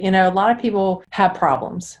A lot of people have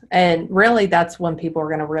problems, and really that's when people are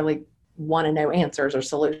going to really want to know answers or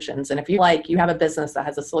solutions. And if you have a business that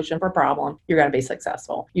has a solution for a problem, you're going to be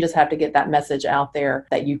successful. You just have to get that message out there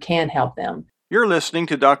that you can help them. You're listening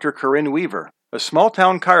to Dr. Corinne Weaver, a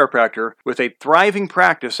small-town chiropractor with a thriving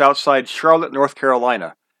practice outside Charlotte, North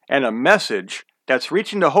Carolina, and a message that's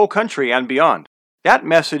reaching the whole country and beyond. That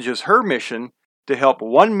message is her mission to help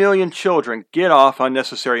 1 million children get off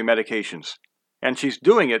unnecessary medications. And she's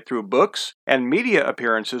doing it through books and media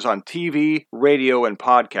appearances on TV, radio, and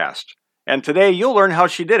podcast. And today you'll learn how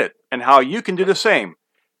she did it and how you can do the same,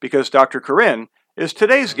 because Dr. Corinne is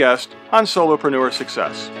today's guest on Solopreneur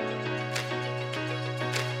Success.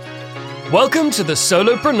 Welcome to the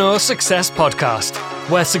Solopreneur Success Podcast,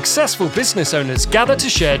 where successful business owners gather to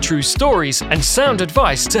share true stories and sound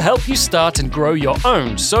advice to help you start and grow your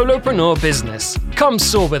own solopreneur business. Come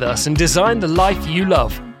soar with us and design the life you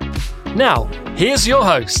love. Now, here's your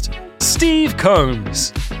host, Steve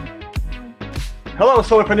Combs. Hello,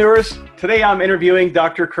 solopreneurs. Today I'm interviewing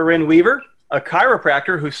Dr. Corinne Weaver, a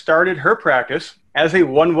chiropractor who started her practice as a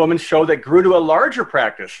one-woman show that grew to a larger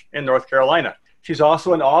practice in North Carolina. She's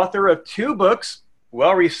also an author of 2 books,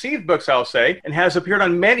 well-received books, I'll say, and has appeared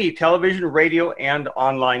on many television, radio, and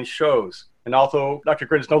online shows. And although Dr.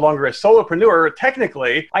 Corinne is no longer a solopreneur,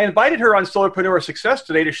 technically, I invited her on Solopreneur Success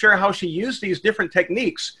today to share how she used these different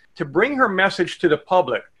techniques to bring her message to the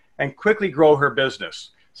public and quickly grow her business.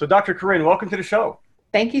 So Dr. Corinne, welcome to the show.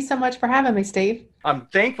 Thank you so much for having me, Steve. I'm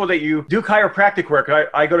thankful that you do chiropractic work.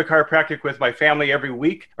 I go to chiropractic with my family every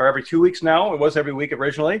week, or every 2 weeks now. It was every week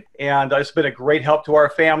originally. And it's been a great help to our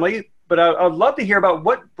family. But I'd love to hear about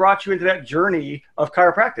what brought you into that journey of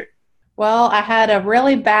chiropractic. Well, I had a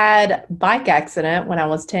really bad bike accident when I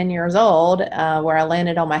was 10 years old, where I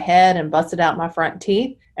landed on my head and busted out my front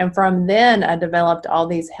teeth. And from then, I developed all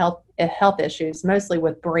these health issues, mostly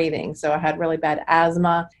with breathing. So I had really bad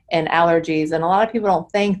asthma and allergies. And a lot of people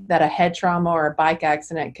don't think that a head trauma or a bike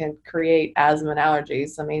accident can create asthma and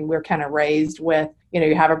allergies. I mean, we're kind of raised with,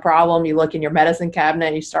 you have a problem, you look in your medicine cabinet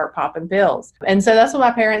and you start popping pills. And so that's what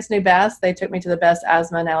my parents knew best. They took me to the best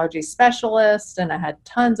asthma and allergy specialist, and I had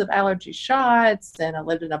tons of allergy shots, and I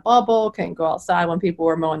lived in a bubble, couldn't go outside when people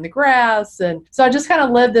were mowing the grass. And so I just kind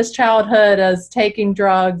of lived this childhood as taking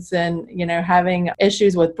drugs and, having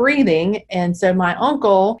issues with breathing. And so my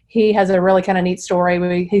uncle, he has a really kind of neat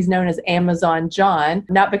story. He's known as Amazon John,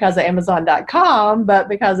 not because of Amazon.com, but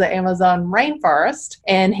because of Amazon Rainforest.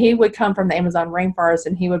 And he would come from the Amazon Rainforest,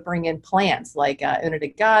 and he would bring in plants like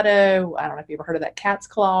Unadigado. I don't know if you've ever heard of that cat's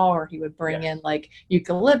claw, or he would bring in like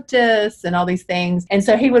eucalyptus and all these things. And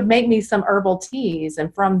so he would make me some herbal teas,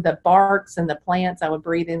 and from the barks and the plants, I would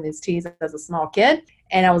breathe in these teas as a small kid.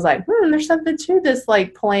 And I was like, there's something to this,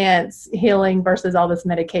 like plants healing versus all this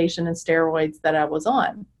medication and steroids that I was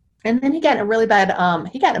on. And then he got in a really bad,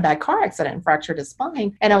 car accident and fractured his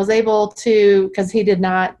spine. And I was able to, because he did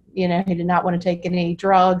not want to take any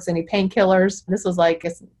drugs, any painkillers. This was like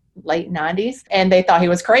late 90s. And they thought he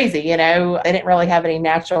was crazy. They didn't really have any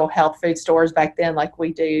natural health food stores back then like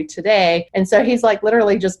we do today. And so he's like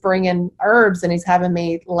literally just bringing herbs, and he's having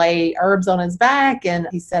me lay herbs on his back. And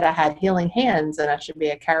he said I had healing hands and I should be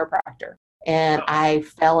a chiropractor. And I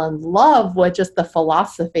fell in love with just the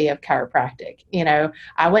philosophy of chiropractic.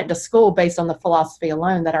 I went to school based on the philosophy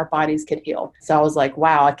alone that our bodies could heal. So I was like,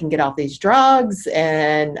 wow, I can get off these drugs.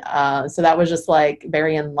 And so that was just like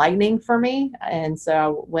very enlightening for me. And so I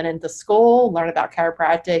went into school, learned about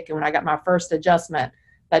chiropractic. And when I got my first adjustment,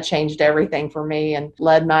 that changed everything for me and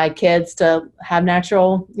led my kids to have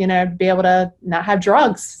natural, be able to not have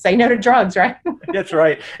drugs, say no to drugs, right? That's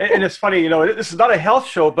right. And it's funny, this is not a health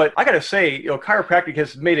show, but I got to say, chiropractic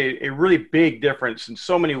has made a really big difference in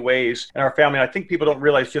so many ways in our family. And I think people don't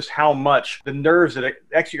realize just how much the nerves that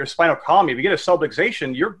actually your spinal column, if you get a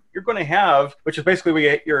subluxation, you're going to have, which is basically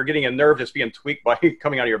where you're getting a nerve that's being tweaked by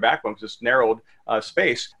coming out of your backbone because it's narrowed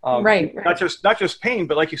space. Right. Not just pain,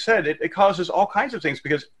 but like you said, it causes all kinds of things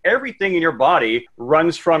because everything in your body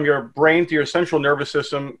runs from your brain to your central nervous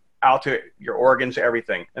system out to your organs,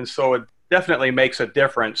 everything. And so it definitely makes a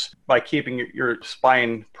difference by keeping your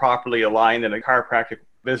spine properly aligned, and a chiropractic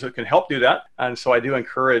visit can help do that. And so I do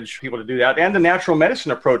encourage people to do that. And the natural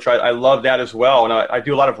medicine approach, I love that as well. And I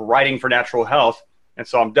do a lot of writing for natural health. And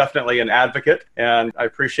so I'm definitely an advocate, and I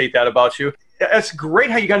appreciate that about you. It's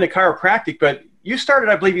great how you got into chiropractic, but you started,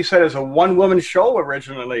 I believe you said, as a one-woman show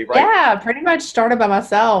originally, right? Yeah, pretty much started by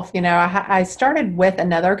myself. I started with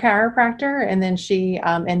another chiropractor, and then she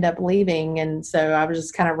ended up leaving. And so I was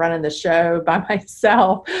just kind of running the show by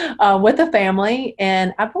myself with a family.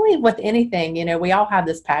 And I believe with anything, we all have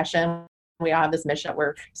this passion. We all have this mission.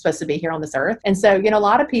 We're supposed to be here on this earth. And so, a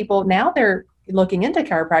lot of people now they're looking into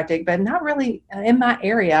chiropractic, but not really in my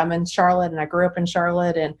area. I'm in Charlotte and I grew up in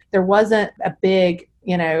Charlotte, and there wasn't a big,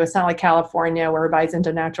 it's not like California where everybody's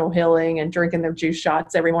into natural healing and drinking their juice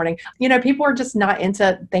shots every morning. People are just not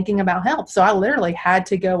into thinking about health. So I literally had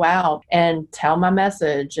to go out and tell my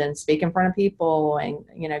message and speak in front of people and,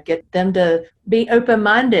 get them to be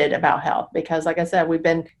open-minded about health. Because like I said, we've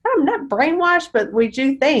been not brainwashed, but we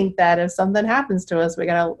do think that if something happens to us, we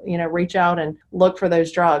got to, reach out and look for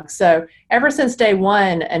those drugs. So ever since day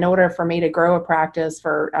one, in order for me to grow a practice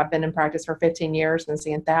I've been in practice for 15 years and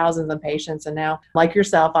seeing thousands of patients. And now, like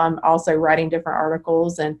yourself, I'm also writing different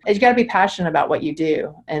articles, and you got to be passionate about what you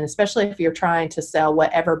do. And especially if you're trying to sell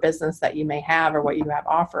whatever business that you may have or what you have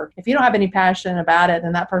offered, if you don't have any passion about it,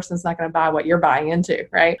 then that person's not going to buy what you're buying into,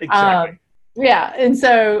 right? Exactly. Yeah. And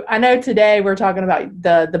so I know today we're talking about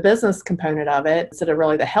the business component of it instead of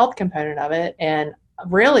really the health component of it. And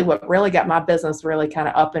really what really got my business really kind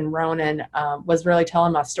of up and running was really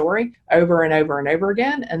telling my story over and over and over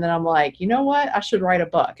again. And then I'm like, you know what? I should write a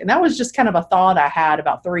book. And that was just kind of a thought I had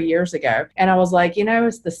about 3 years ago. And I was like,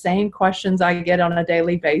 it's the same questions I get on a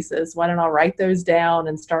daily basis. Why don't I write those down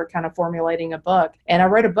and start kind of formulating a book? And I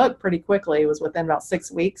wrote a book pretty quickly. It was within about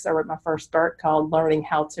 6 weeks. I wrote my first book called Learning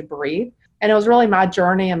How to Breathe. And it was really my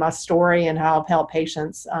journey and my story and how I've helped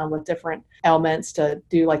patients with different ailments to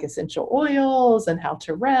do like essential oils and how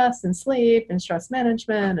to rest and sleep and stress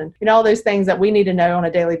management and all those things that we need to know on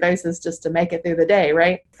a daily basis just to make it through the day,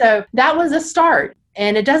 right? So that was a start.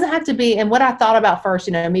 And it doesn't have to be, and what I thought about first,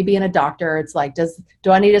 me being a doctor, it's like, do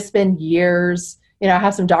I need to spend years? I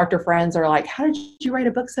have some doctor friends that are like, how did you write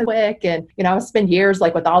a book so quick? And, I would spend years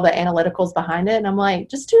like with all the analyticals behind it. And I'm like,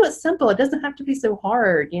 just do it simple. It doesn't have to be so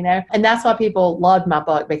hard, And that's why people loved my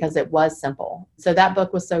book, because it was simple. So that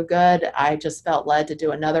book was so good. I just felt led to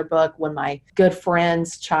do another book when my good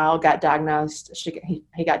friend's child got diagnosed.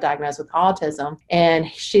 He got diagnosed with autism. And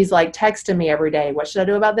she's like texting me every day, what should I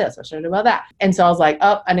do about this? What should I do about that? And so I was like,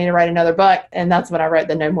 I need to write another book. And that's when I wrote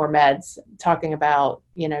the No More Meds, talking about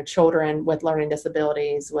children with learning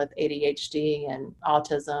disabilities with ADHD and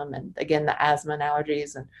autism, and again, the asthma and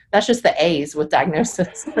allergies. And that's just the A's with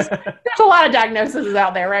diagnosis. There's a lot of diagnoses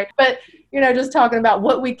out there, right? But, just talking about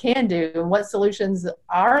what we can do and what solutions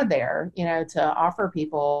are there, to offer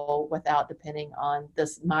people without depending on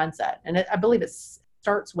this mindset. And I believe it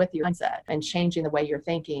starts with your mindset and changing the way you're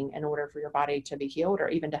thinking in order for your body to be healed or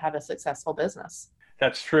even to have a successful business.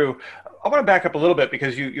 That's true. I want to back up a little bit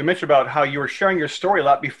because you mentioned about how you were sharing your story a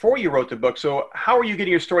lot before you wrote the book. So how are you getting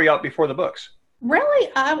your story out before the books?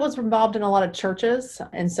 Really, I was involved in a lot of churches.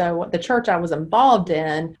 And so the church I was involved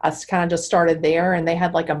in, I kind of just started there, and they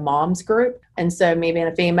had like a mom's group. And so me being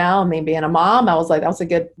a female and me being a mom, I was like, that was a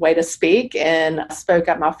good way to speak. And I spoke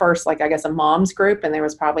at my first, a mom's group, and there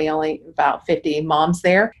was probably only about 50 moms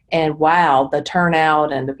there. And wow, the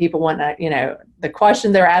turnout and the people wanting to, the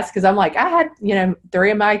questions they're asked, because I'm like, I had,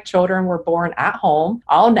 3 of my children were born at home,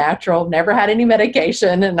 all natural, never had any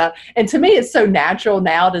medication. And to me, it's so natural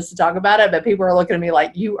now just to talk about it, but people are looking at me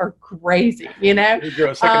like, you are crazy, And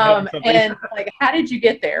like, how did you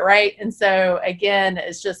get there? Right. And so again,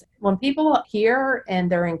 it's just when people hear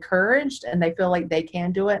and they're encouraged and they feel like they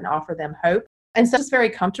can do it and offer them hope. And so just very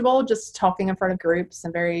comfortable just talking in front of groups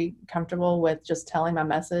and very comfortable with just telling my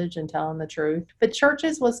message and telling the truth. But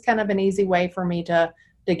churches was kind of an easy way for me to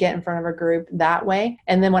get in front of a group that way.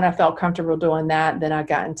 And then when I felt comfortable doing that, then I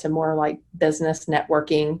got into more like business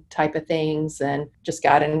networking type of things and just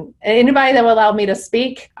got in. Anybody that would allow me to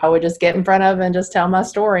speak, I would just get in front of and just tell my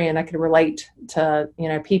story, and I could relate to,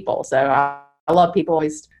 people. So I love people. I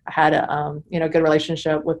had a good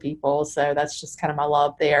relationship with people. So that's just kind of my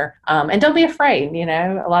love there. And don't be afraid.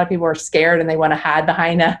 A lot of people are scared and they want to hide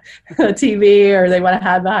behind a TV or they want to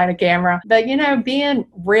hide behind a camera. But, being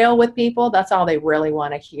real with people, that's all they really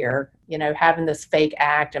want to hear. Having this fake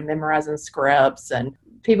act and memorizing scripts, and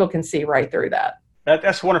people can see right through that.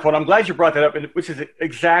 That's wonderful. And I'm glad you brought that up, which is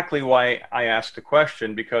exactly why I asked the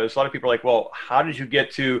question, because a lot of people are like, well, how did you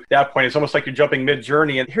get to that point? It's almost like you're jumping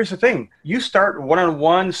mid-journey. And here's the thing. You start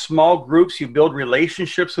one-on-one, small groups, you build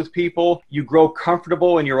relationships with people, you grow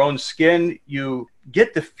comfortable in your own skin, you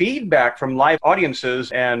get the feedback from live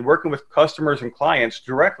audiences and working with customers and clients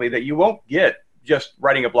directly that you won't get just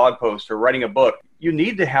writing a blog post or writing a book. You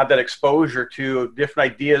need to have that exposure to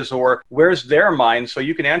different ideas or where's their mind so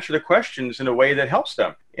you can answer the questions in a way that helps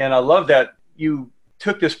them. And I love that you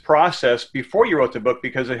took this process before you wrote the book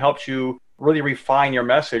because it helps you really refine your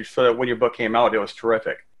message so that when your book came out, it was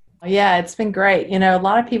terrific. Yeah, it's been great. A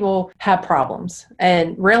lot of people have problems,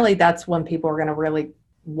 and really that's when people are going to really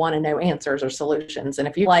want to know answers or solutions. And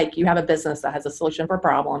if you have a business that has a solution for a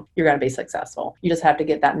problem, you're going to be successful. You just have to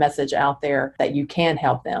get that message out there that you can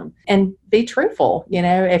help them and be truthful.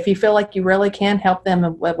 If you feel like you really can help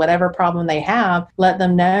them with whatever problem they have, let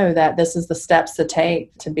them know that this is the steps to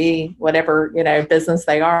take to be whatever, business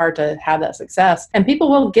they are to have that success. And people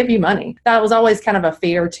will give you money. That was always kind of a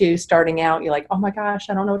fear too, starting out. You're like, oh my gosh,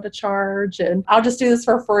 I don't know what to charge and I'll just do this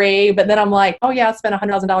for free. But then I'm like, oh yeah, I spent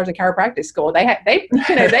 $100,000 in chiropractic school. They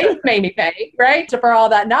made me pay, right, for all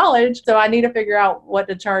that knowledge. So I need to figure out what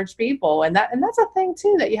to charge people. And that's a thing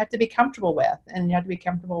too, that you have to be comfortable with, and you have to be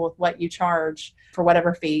comfortable with what you charge for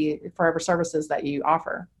whatever fee, for whatever services that you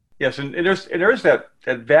offer. Yes, and there's that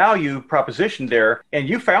value proposition there, and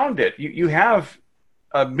you found it. You have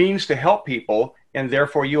a means to help people, and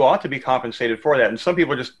therefore you ought to be compensated for that. And some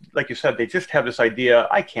people just, like you said, they just have this idea,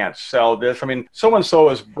 I can't sell this. I mean, so-and-so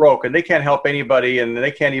is broke and they can't help anybody and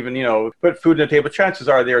they can't even, put food on the table. Chances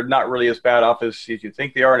are they're not really as bad off as you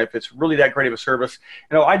think they are. And if it's really that great of a service,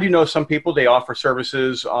 I do know some people, they offer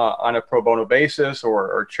services on a pro bono basis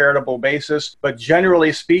or charitable basis. But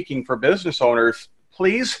generally speaking, for business owners,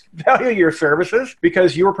 please value your services,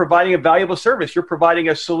 because you're providing a valuable service. You're providing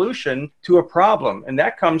a solution to a problem. And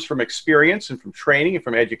that comes from experience and from training and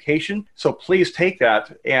from education. So please take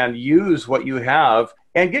that and use what you have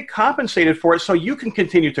and get compensated for it so you can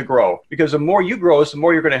continue to grow. Because the more you grow, the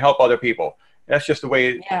more you're going to help other people. That's just the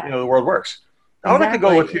way the world works. Exactly. I would like to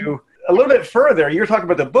go to a little bit further. You're talking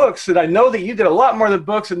about the books, and I know that you did a lot more than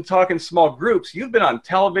books and talk in small groups. You've been on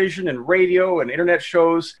television and radio and internet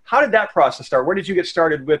shows. How did that process start? Where did you get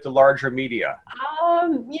started with the larger media?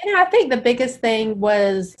 I think the biggest thing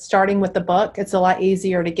was starting with the book. It's a lot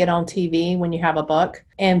easier to get on TV when you have a book,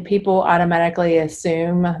 and people automatically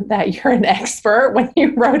assume that you're an expert when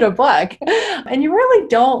you wrote a book. And you really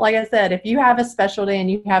don't. Like I said, if you have a specialty and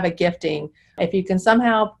you have a gifting, if you can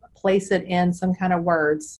somehow place it in some kind of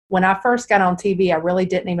words. When I first got on TV, I really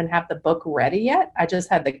didn't even have the book ready yet. I just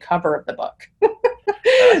had the cover of the book.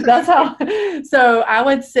 That's how. So I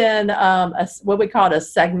would send what we called a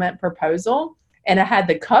segment proposal, and I had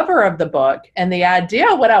the cover of the book and the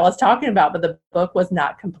idea of what I was talking about, but the book was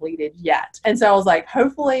not completed yet. And so I was like,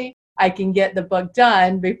 hopefully I can get the book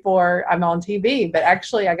done before I'm on TV. But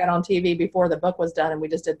actually, I got on TV before the book was done, and we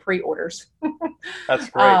just did pre-orders.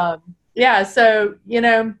 That's great. So,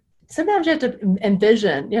 sometimes you have to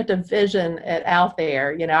envision, vision it out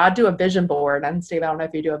there. I do a vision board. And Steve, I don't know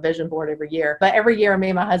if you do a vision board every year, but every year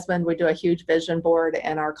me and my husband, we do a huge vision board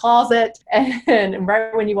in our closet. And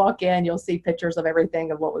right when you walk in, you'll see pictures of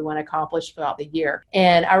everything of what we want to accomplish throughout the year.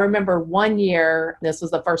 And I remember one year, this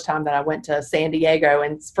was the first time that I went to San Diego.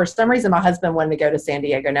 And for some reason, my husband wanted to go to San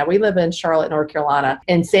Diego. Now we live in Charlotte, North Carolina,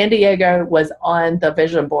 and San Diego was on the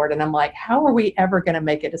vision board. And I'm like, how are we ever going to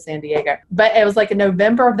make it to San Diego? But it was like in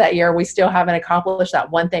November of that year, we still haven't accomplished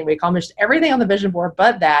that one thing. We accomplished everything on the vision board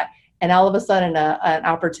but that. And all of a sudden, an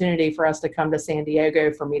opportunity for us to come to San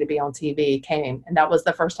Diego for me to be on TV came. And that was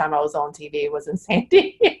the first time I was on TV, was in San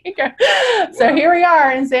Diego. So here we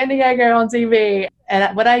are in San Diego on TV.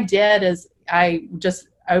 And what I did is I just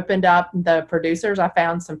opened up the producers. I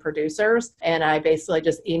found some producers, and I basically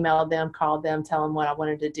just emailed them, called them, tell them what I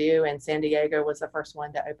wanted to do. And San Diego was the first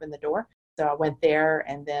one to open the door. So I went there,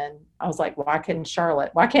 and then I was like, why can't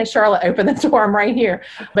Charlotte open the door? I'm right here.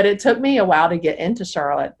 But it took me a while to get into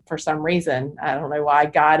Charlotte for some reason. I don't know why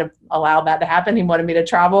God allowed that to happen. He wanted me to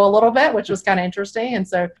travel a little bit, which was kind of interesting. And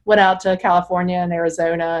so went out to California and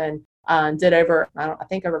Arizona and did over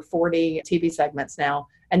 40 TV segments now.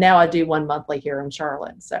 And now I do one monthly here in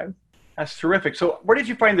Charlotte. So that's terrific. So where did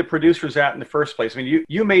you find the producers at in the first place? I mean,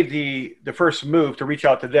 you made the first move to reach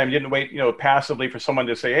out to them. You didn't wait, passively for someone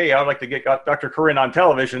to say, hey, I'd like to get Dr. Corinne on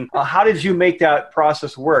television. How did you make that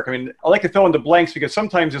process work? I mean, I like to fill in the blanks, because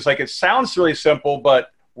sometimes it's like, it sounds really simple,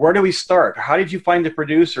 but where do we start? How did you find the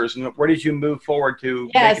producers, and where did you move forward to?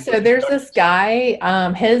 Yeah, so there's this guy,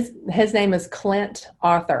 his name is Clint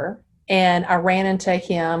Arthur. And I ran into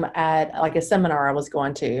him at like a seminar I was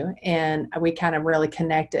going to, and we kind of really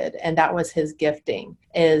connected. And that was his gifting,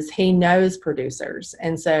 is he knows producers.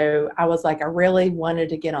 And so I was like, I really wanted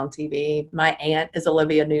to get on TV. My aunt is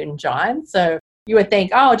Olivia Newton-John. So you would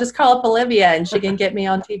think, oh, just call up Olivia and she can get me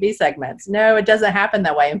on TV segments. No, it doesn't happen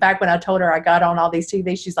that way. In fact, when I told her I got on all these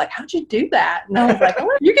TV, she's like, how'd you do that? And I was like,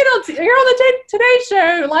 oh, you're on the Today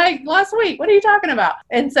Show like last week. What are you talking about?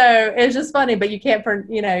 And so it's just funny, but you can't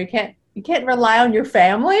rely on your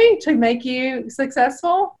family to make you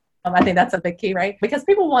successful. I think that's a big key, right? Because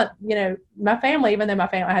people want, my family, even though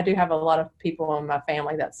I do have a lot of people in my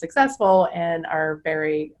family that's successful and are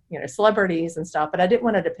very, celebrities and stuff, but I didn't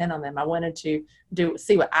want to depend on them. I wanted to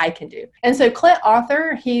see what I can do. And so Clint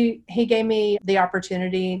Arthur, he gave me the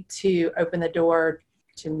opportunity to open the door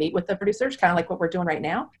to meet with the producers, kind of like what we're doing right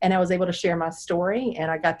now. And I was able to share my story,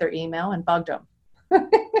 and I got their email and bugged them.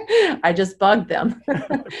 I just bugged them.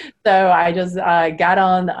 So I just got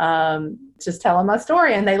on, just telling my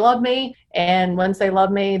story, and they loved me. And once they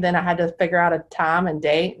loved me, then I had to figure out a time and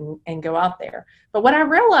date and go out there. But what I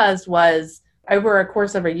realized was over a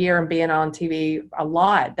course of a year and being on TV a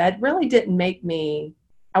lot, that really didn't make me,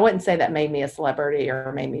 I wouldn't say that made me a celebrity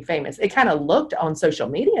or made me famous. It kind of looked on social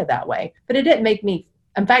media that way, but it didn't make me.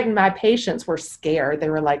 In fact, my patients were scared. They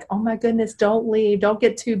were like, "Oh my goodness, don't leave. Don't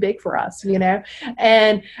get too big for us,"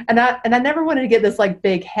 And I never wanted to get this like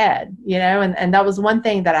big head, and that was one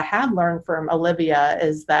thing that I had learned from Olivia,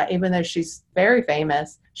 is that even though she's very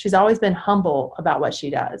famous, she's always been humble about what she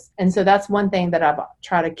does. And so that's one thing that I've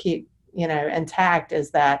tried to keep, intact,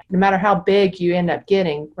 is that no matter how big you end up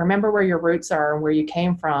getting, remember where your roots are and where you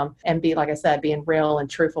came from, and be, like I said, being real and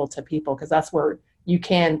truthful to people, because that's where you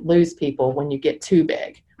can lose people when you get too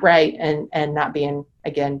big, right? And not being,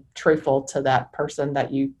 again, truthful to that person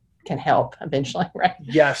that you can help eventually, right?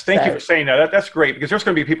 Yes, thank you for saying that. That's great, because there's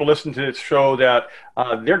going to be people listening to this show that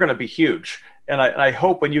they're going to be huge. And I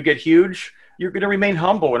hope when you get huge, you're going to remain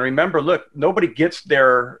humble and remember, look, nobody gets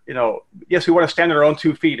there, yes, we want to stand on our own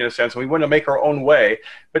 2 feet in a sense, and we want to make our own way.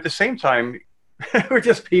 But at the same time, we're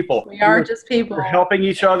just people. We're just people. We're helping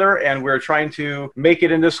each other, and we're trying to make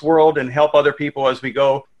it in this world and help other people as we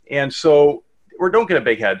go. And so don't get a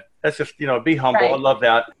big head. That's just, be humble. Right. I love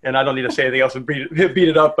that. And I don't need to say anything else and beat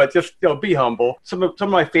it up, but just, be humble. Some of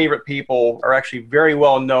my favorite people are actually very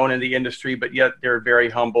well known in the industry, but yet they're very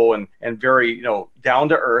humble and very, down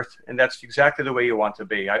to earth. And that's exactly the way you want to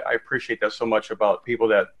be. I appreciate that so much about people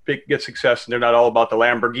that get success, and they're not all about the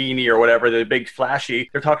Lamborghini or whatever, the big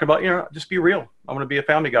flashy. They're talking about, just be real. I want to be a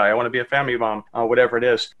family guy. I want to be a family mom, whatever it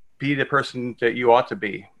is. Be the person that you ought to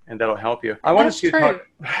be, and that'll help you. That's true.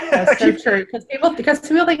 That's so true. Because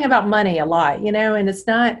people think about money a lot, and it's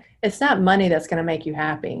not money that's going to make you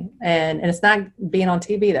happy, and it's not being on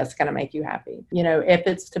TV that's going to make you happy. If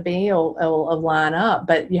it's to be, it'll line up.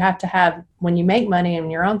 But you have to have, when you make money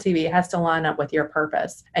and you're on TV, it has to line up with your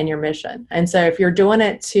purpose and your mission. And so if you're doing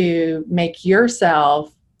it to make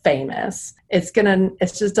yourself famous, it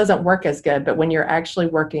just doesn't work as good. But when you're actually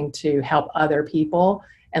working to help other people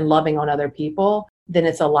and loving on other people, then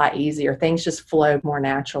it's a lot easier. Things just flow more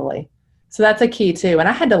naturally. So that's a key too. And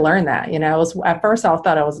I had to learn that, at first I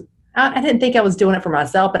thought I didn't think I was doing it for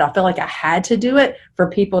myself, but I felt like I had to do it for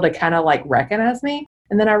people to kind of like recognize me.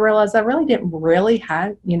 And then I realized I really didn't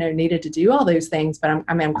needed to do all those things, but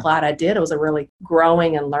I'm glad I did. It was a really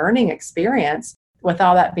growing and learning experience. With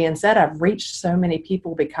all that being said, I've reached so many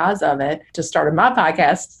people because of it. Just started my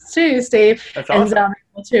podcast too, Steve. That's awesome. And so I'm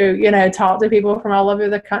able to, talk to people from all over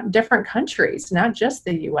the different countries, not just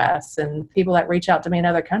the U.S. And people that reach out to me in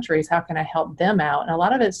other countries, how can I help them out? And a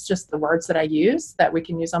lot of it's just the words that I use that we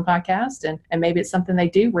can use on podcast. And maybe it's something they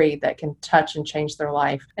do read that can touch and change their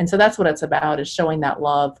life. And so that's what it's about, is showing that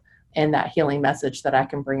love and that healing message that I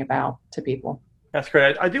can bring about to people. That's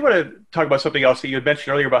great. I do want to talk about something else that you had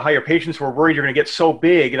mentioned earlier about how your patients were worried you're going to get so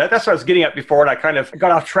big. And that's what I was getting at before. And I kind of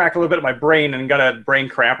got off track a little bit in my brain and got a brain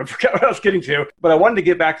cramp and forgot what I was getting to. But I wanted to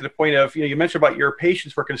get back to the point of, you mentioned about your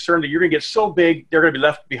patients were concerned that you're going to get so big, they're going to be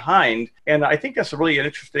left behind. And I think that's a really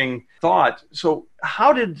interesting thought. So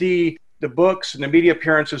how did the books and the media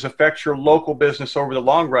appearances affect your local business over the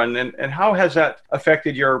long run? And how has that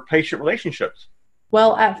affected your patient relationships?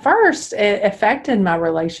 Well, at first, it affected my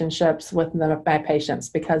relationships with my patients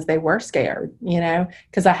because they were scared,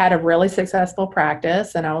 because I had a really successful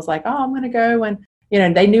practice, and I was like, oh, I'm going to go. And,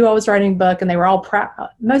 they knew I was writing a book, and they were all proud.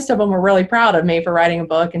 Most of them were really proud of me for writing a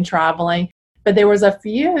book and traveling. But there was a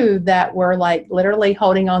few that were like literally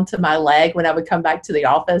holding on to my leg when I would come back to the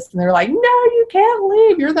office, and they were like, no, you can't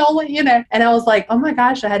leave. You're the only, And I was like, oh my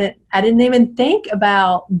gosh, I didn't even think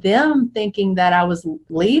about them thinking that I was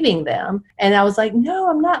leaving them. And I was like,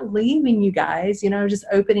 no, I'm not leaving you guys, just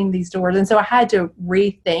opening these doors. And so I had to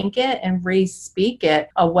rethink it and re-speak it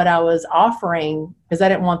of what I was offering, because I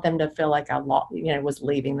didn't want them to feel like I was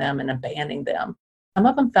leaving them and abandoning them. Some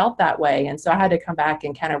of them felt that way. And so I had to come back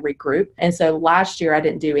and kind of regroup. And so last year I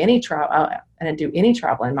didn't do any travel. I didn't do any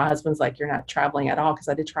traveling. My husband's like, you're not traveling at all, because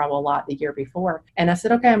I did travel a lot the year before. And I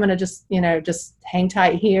said, okay, I'm going to just hang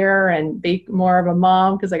tight here and be more of a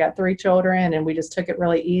mom, because I got 3 children, and we just took it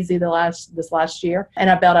really easy this last year. And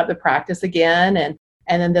I built up the practice again.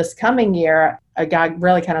 And then this coming year, a guy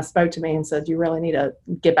really kind of spoke to me and said, you really need to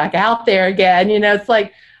get back out there again. It's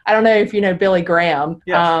like, I don't know if you know Billy Graham.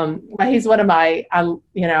 Yes. He's one of my,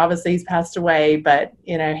 obviously he's passed away, but,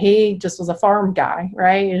 he just was a farm guy,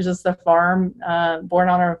 right? He was just a farm, born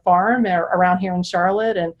on a farm around here in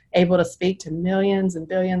Charlotte and able to speak to millions and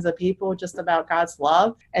billions of people just about God's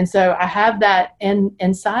love. And so I have that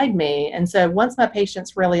inside me. And so once my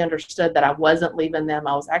patients really understood that I wasn't leaving them,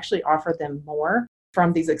 I was actually offered them more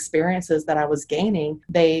from these experiences that I was gaining.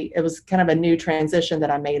 It was kind of a new transition that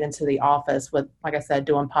I made into the office with, like I said,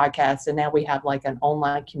 doing podcasts. And now we have like an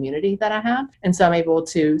online community that I have. And so I'm able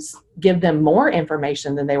to give them more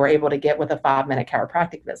information than they were able to get with a 5-minute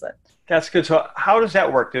chiropractic visit. That's good. So how does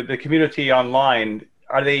that work? The community online,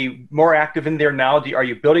 are they more active in there now? Are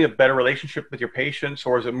you building a better relationship with your patients,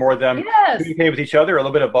 or is it more them communicating with each other, or a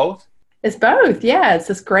little bit of both? It's both. Yeah. It's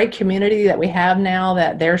this great community that we have now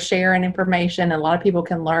that they're sharing information. And a lot of people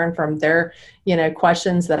can learn from their,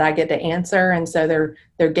 questions that I get to answer. And so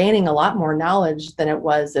they're gaining a lot more knowledge than it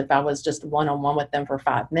was if I was just one-on-one with them for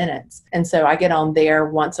 5 minutes. And so I get on there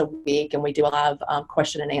once a week and we do a live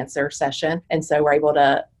question and answer session. And so we're able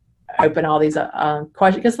to open all these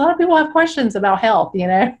questions, because a lot of people have questions about health,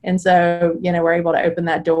 and so, we're able to open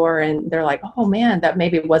that door and they're like, oh man, that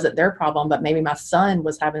maybe wasn't their problem, but maybe my son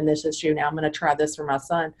was having this issue. Now I'm going to try this for my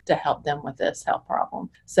son to help them with this health problem.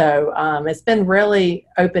 So it's been really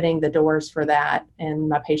opening the doors for that. And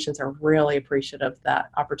my patients are really appreciative of that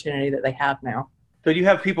opportunity that they have now. So do you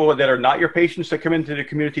have people that are not your patients that come into the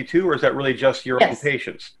community too, or is that really just your own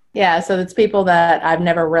patients? Yeah, so it's people that I've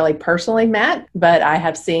never really personally met, but I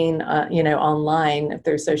have seen, online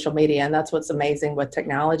through social media. And that's what's amazing with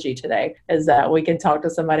technology today, is that we can talk to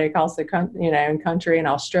somebody across the country in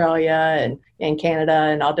Australia and in Canada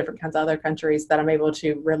and all different kinds of other countries, that I'm able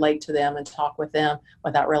to relate to them and talk with them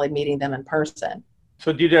without really meeting them in person.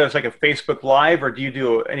 So do you do it as like a Facebook Live, or do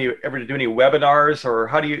you ever do any webinars, or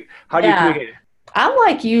how do you communicate? I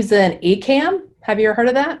like using Ecamm. Have you ever heard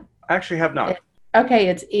of that? I actually have not. Okay,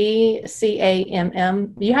 it's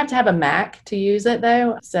ECAMM. You have to have a Mac to use it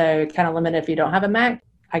though, so kind of limited if you don't have a Mac.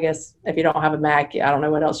 I guess if you don't have a Mac, I don't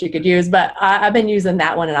know what else you could use, but I've been using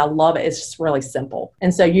that one and I love it. It's just really simple.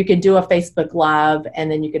 And so you could do a Facebook Live,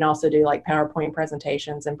 and then you can also do like PowerPoint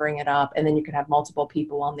presentations and bring it up, and then you can have multiple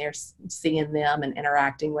people on there seeing them and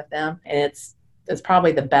interacting with them. And it's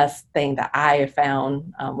probably the best thing that I have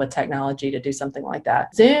found with technology to do something like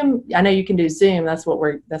that. Zoom, I know you can do Zoom. That's what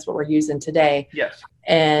we're using today. Yes.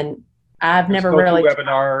 And I've never really.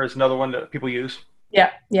 Webinar is another one that people use.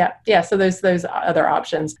 Yeah. So there's those other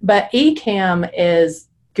options, but Ecamm is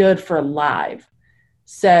good for live.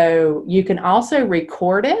 So you can also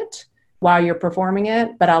record it while you're performing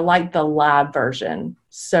it, but I like the live version.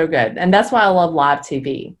 So good. And that's why I love live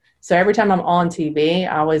TV. So every time I'm on TV,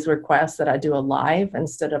 I always request that I do a live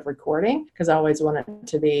instead of recording, because I always want it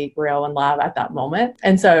to be real and live at that moment.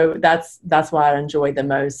 And so that's why I enjoy the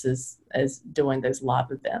most is doing those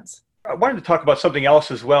live events. I wanted to talk about something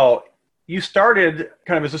else as well. You started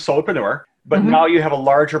kind of as a solopreneur, but now you have a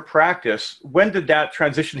larger practice. When did that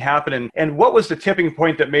transition happen? And what was the tipping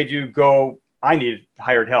point that made you go, I need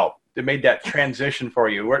hired help, that made that transition for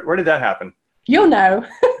you? Where did that happen? You'll know.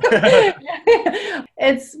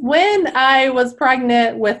 It's when I was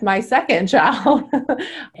pregnant with my second child.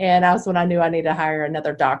 And that's when I knew I needed to hire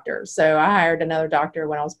another doctor. So I hired another doctor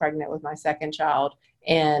when I was pregnant with my second child.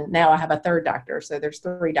 And now I have a third doctor. So there's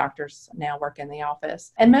 3 doctors now working in the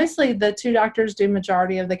office. And mostly the 2 doctors do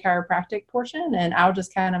majority of the chiropractic portion. And I'll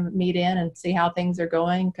just kind of meet in and see how things are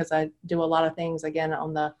going, because I do a lot of things, again,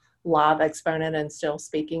 on the live exponent and still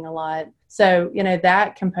speaking a lot. So,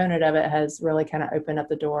 that component of it has really kind of opened up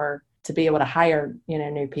the door to be able to hire,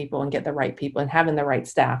 new people and get the right people, and having the right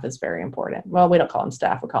staff is very important. Well, we don't call them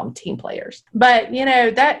staff, we call them team players. But,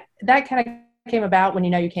 that kind of came about when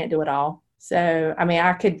you can't do it all. So,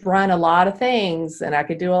 I could run a lot of things and I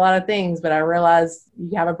could do a lot of things, but I realized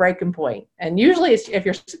you have a breaking point. And usually it's,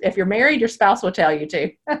 if you're married, your spouse will tell you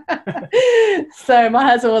to. So my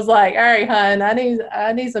husband was like, all right, hon,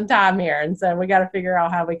 I need some time here. And so we got to figure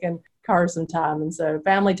out how we can carve some time. And so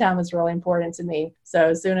family time is really important to me. So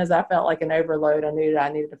as soon as I felt like an overload, I knew that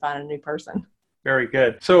I needed to find a new person. Very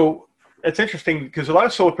good. So it's interesting because a lot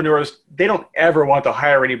of solopreneurs, they don't ever want to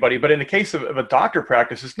hire anybody. But in the case of a doctor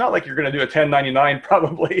practice, it's not like you're going to do a 1099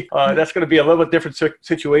 probably. That's going to be a little bit different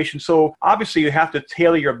situation. So obviously you have to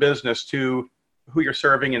tailor your business to who you're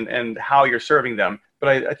serving and how you're serving them. But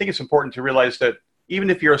I think it's important to realize that even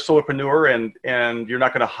if you're a solopreneur and you're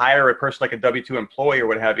not going to hire a person like a W-2 employee or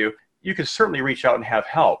what have you, you can certainly reach out and have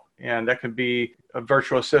help. And that can be a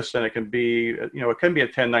virtual assistant. It can be, it can be a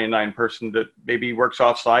 1099 person that maybe works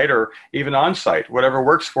offsite or even on-site, whatever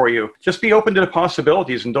works for you. Just be open to the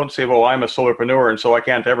possibilities and don't say, well, I'm a solopreneur and so I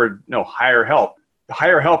can't ever, hire help.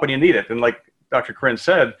 Hire help when you need it. And like Dr. Corinne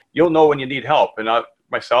said, you'll know when you need help. And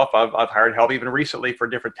myself, I've hired help even recently for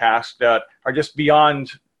different tasks that are just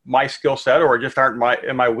beyond my skill set or just aren't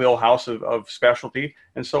in my wheelhouse of specialty.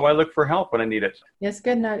 And so I look for help when I need it. It's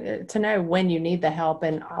good to know when you need the help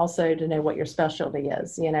and also to know what your specialty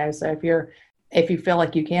is, So if you feel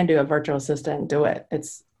like you can do a virtual assistant, do it.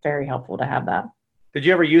 It's very helpful to have that. Did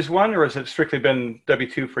you ever use one or has it strictly been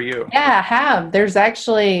W-2 for you? Yeah, I have. There's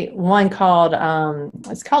actually one called,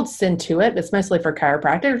 it's called Syntuit. It's mostly for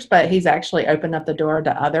chiropractors, but he's actually opened up the door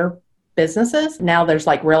to other businesses. Now there's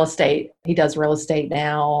like real estate. He does real estate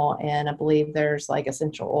now. And I believe there's like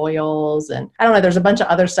essential oils and I don't know, there's a bunch of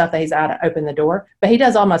other stuff that he's out to open the door, but he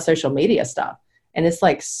does all my social media stuff. And it's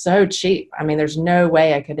like so cheap. I mean, there's no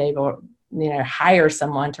way I could hire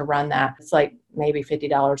someone to run that. It's like maybe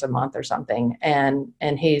 $50 a month or something. And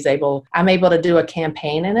I'm able to do a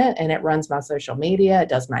campaign in it and it runs my social media. It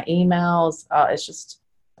does my emails.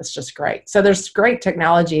 It's just great. So there's great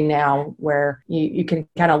technology now where you can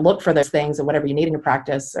kind of look for those things and whatever you need in your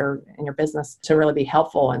practice or in your business to really be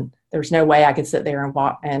helpful. And there's no way I could sit there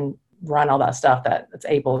and run all that stuff that it's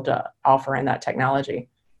able to offer in that technology.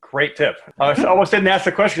 Great tip. I almost didn't ask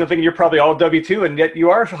the question. I'm thinking you're probably all W-2 and yet you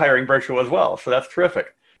are hiring virtual as well. So that's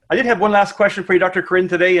terrific. I did have one last question for you, Dr. Corinne,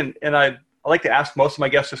 today. And I like to ask most of my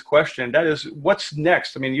guests this question. That is, what's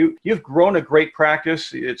next? I mean, you've grown a great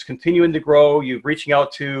practice. It's continuing to grow. You're reaching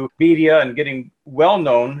out to media and getting well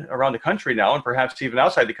known around the country now, and perhaps even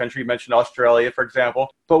outside the country. You mentioned Australia, for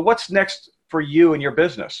example. But what's next for you and your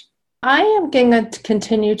business? I am going to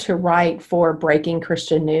continue to write for Breaking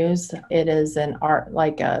Christian News. It is an art,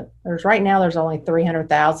 there's only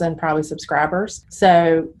 300,000 probably subscribers.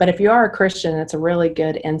 So, but if you are a Christian, it's a really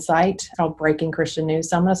good insight called Breaking Christian News.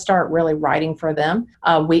 So I'm going to start really writing for them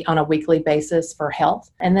on a weekly basis for health.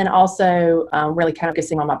 And then also really kind of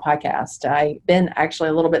focusing on my podcast. I've been actually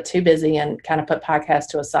a little bit too busy and kind of put podcasts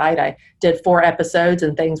to a side. I did 4 episodes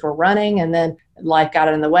and things were running and then life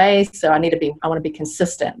got in the way. So I want to be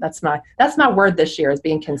consistent. That's my word this year, is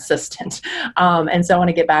being consistent. And so I want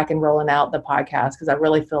to get back and rolling out the podcast because I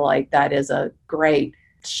really feel like that is a great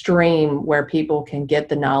stream where people can get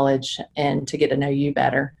the knowledge and to get to know you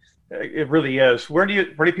better. It really is. Where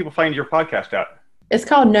do people find your podcast at? It's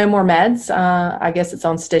called No More Meds. I guess it's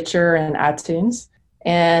on Stitcher and iTunes.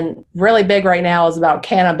 And really big right now is about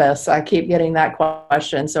cannabis. I keep getting that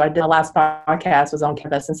question. So my last podcast was on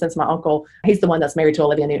cannabis. And since my uncle, he's the one that's married to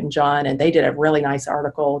Olivia Newton-John, and they did a really nice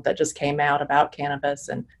article that just came out about cannabis.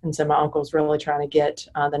 And so my uncle's really trying to get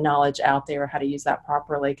the knowledge out there, how to use that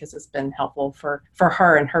properly, because it's been helpful for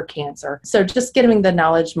her and her cancer. So just getting the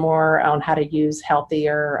knowledge more on how to use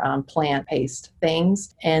healthier plant-based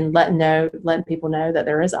things and letting people know that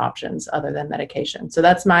there is options other than medication. So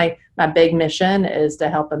that's my big mission, is to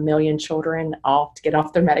help 1 million children get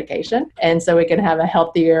off their medication. And so we can have a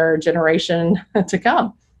healthier generation to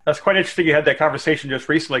come. That's quite interesting. You had that conversation just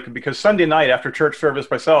recently, because Sunday night after church service,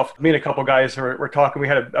 myself, me and a couple guys were talking. We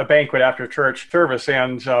had a banquet after church service,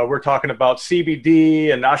 and we're talking about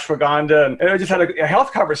CBD and ashwagandha, and we just had a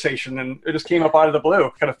health conversation, and it just came up out of the blue.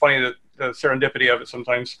 Kind of funny, the serendipity of it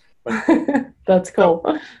sometimes. But, that's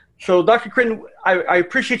cool. So Dr. Corinne, I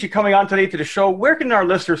appreciate you coming on today to the show. Where can our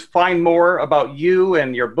listeners find more about you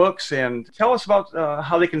and your books, and tell us about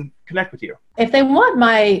how they can connect with you? If they want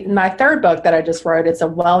my third book that I just wrote, it's a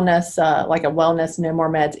wellness, wellness No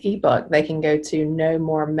More Meds ebook. They can go to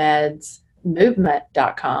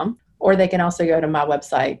nomoremedsmovement.com, or they can also go to my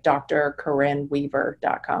website,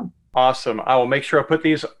 drcorinneweaver.com. Awesome. I will make sure I put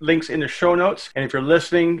these links in the show notes. And if you're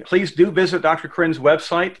listening, please do visit Dr. Corinne's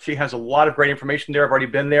website. She has a lot of great information there. I've already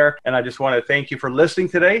been there. And I just want to thank you for listening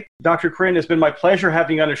today. Dr. Corinne, it's been my pleasure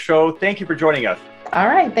having you on the show. Thank you for joining us. All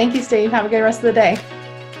right. Thank you, Steve. Have a good rest of the day.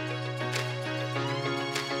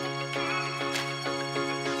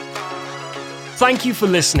 Thank you for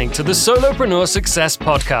listening to the Solopreneur Success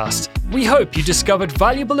Podcast. We hope you discovered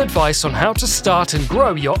valuable advice on how to start and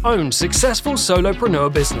grow your own successful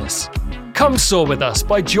solopreneur business. Come soar with us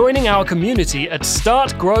by joining our community at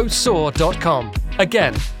startgrowsoar.com.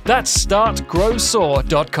 Again, that's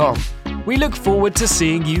startgrowsoar.com. We look forward to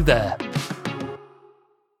seeing you there.